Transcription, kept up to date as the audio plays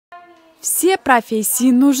Все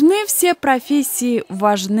профессии нужны, все профессии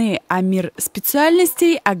важны, а мир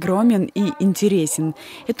специальностей огромен и интересен.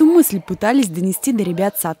 Эту мысль пытались донести до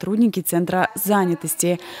ребят сотрудники Центра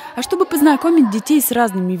занятости. А чтобы познакомить детей с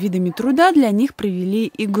разными видами труда, для них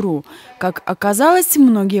провели игру. Как оказалось,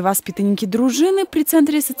 многие воспитанники дружины при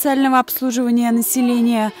Центре Социального Обслуживания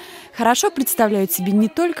населения хорошо представляют себе не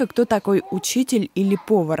только, кто такой учитель или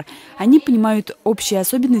повар. Они понимают общие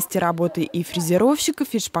особенности работы и фрезеровщиков,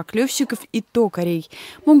 и шпаклевщиков, и токарей.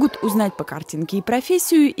 Могут узнать по картинке и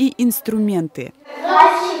профессию, и инструменты.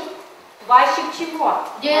 Ващик чего?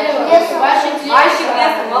 Дерево. Ващик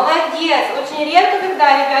леса. Молодец. Очень редко,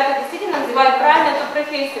 когда ребята действительно называют правильно эту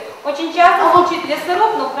профессию. Очень часто звучит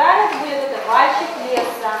лесоруб, но правильно будет это ващик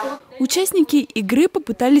леса. Участники игры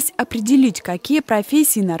попытались определить, какие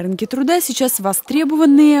профессии на рынке труда сейчас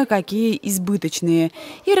востребованные, какие избыточные.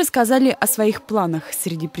 И рассказали о своих планах.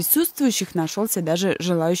 Среди присутствующих нашелся даже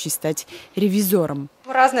желающий стать ревизором.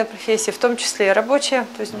 Разные профессии, в том числе и рабочие.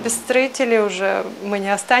 То есть без строителей уже мы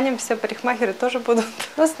не останемся, парикмахеры тоже будут.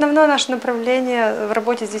 Но основное наше направление в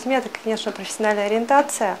работе с детьми – это, конечно, профессиональная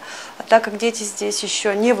ориентация. А так как дети здесь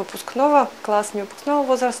еще не выпускного класса, не выпускного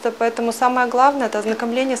возраста, поэтому самое главное – это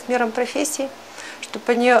ознакомление с миром профессий,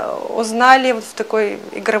 чтобы они узнали вот в такой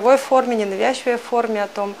игровой форме, ненавязчивой форме о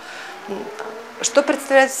том, что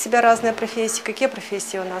представляют из себя разные профессии, какие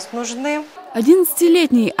профессии у нас нужны.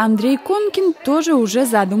 11-летний Андрей Конкин тоже уже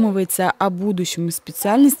задумывается о будущем.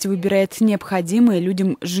 Специальности выбирает необходимые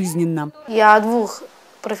людям жизненно. Я о двух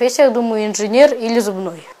профессиях думаю: инженер или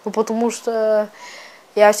зубной. Потому что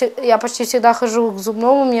я почти всегда хожу к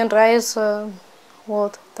зубному, мне нравится.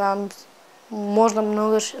 Вот, там можно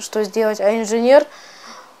много что сделать. А инженер,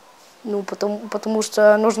 потому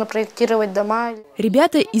что нужно проектировать дома.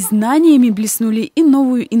 Ребята и знаниями блеснули, и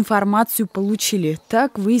новую информацию получили.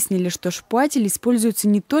 Так выяснили, что шпатель используется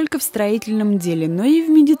не только в строительном деле, но и в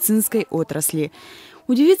медицинской отрасли.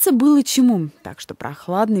 Удивиться было чему, так что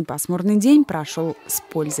прохладный пасмурный день прошел с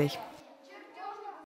пользой.